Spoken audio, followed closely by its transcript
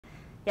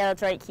Yeah,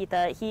 that's right,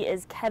 Keitha. He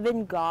is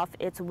Kevin Goff.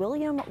 It's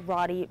William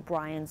Roddy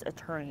Bryan's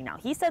attorney. Now,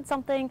 he said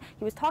something.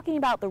 He was talking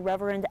about the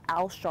Reverend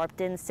Al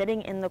Sharpton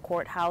sitting in the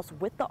courthouse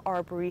with the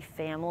Arbery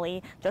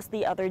family just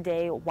the other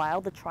day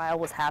while the trial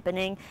was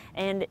happening.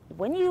 And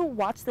when you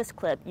watch this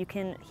clip, you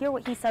can hear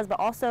what he says, but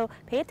also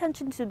pay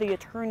attention to the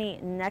attorney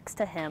next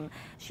to him.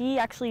 She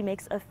actually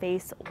makes a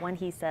face when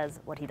he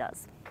says what he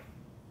does.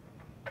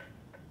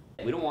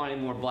 We don't want any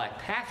more black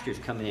pastors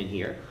coming in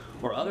here,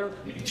 or other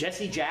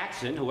Jesse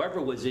Jackson, whoever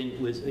was in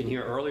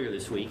here earlier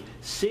this week,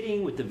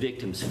 sitting with the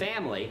victim's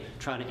family,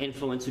 trying to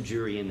influence a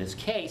jury in this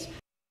case.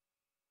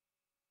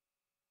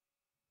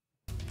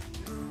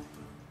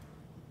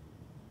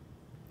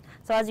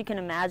 So as you can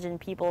imagine,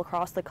 people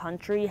across the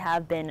country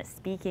have been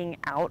speaking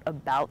out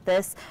about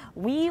this.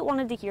 We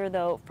wanted to hear,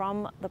 though,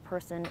 from the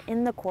person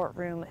in the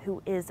courtroom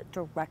who is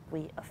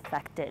directly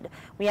affected.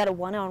 We had a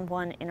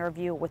one-on-one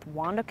interview with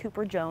Wanda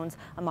Cooper Jones,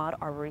 Ahmaud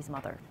Arbery's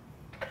mother.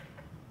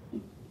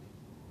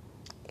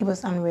 It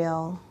was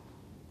unreal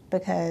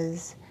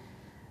because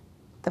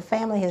the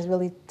family has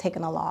really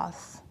taken a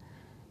loss.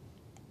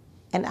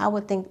 And I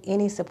would think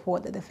any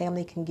support that the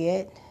family can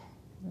get,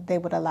 they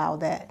would allow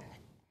that,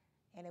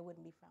 and it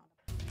wouldn't be frowned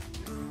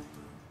upon.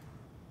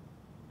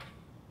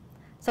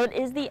 So it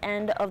is the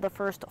end of the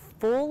first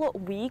full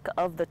week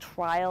of the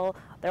trial.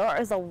 There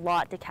is a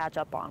lot to catch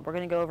up on. We're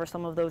going to go over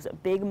some of those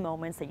big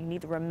moments that you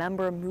need to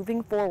remember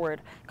moving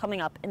forward coming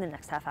up in the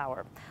next half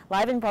hour.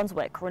 Live in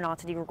Brunswick,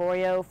 Renata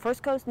DiGregorio,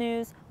 First Coast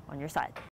News, on your side.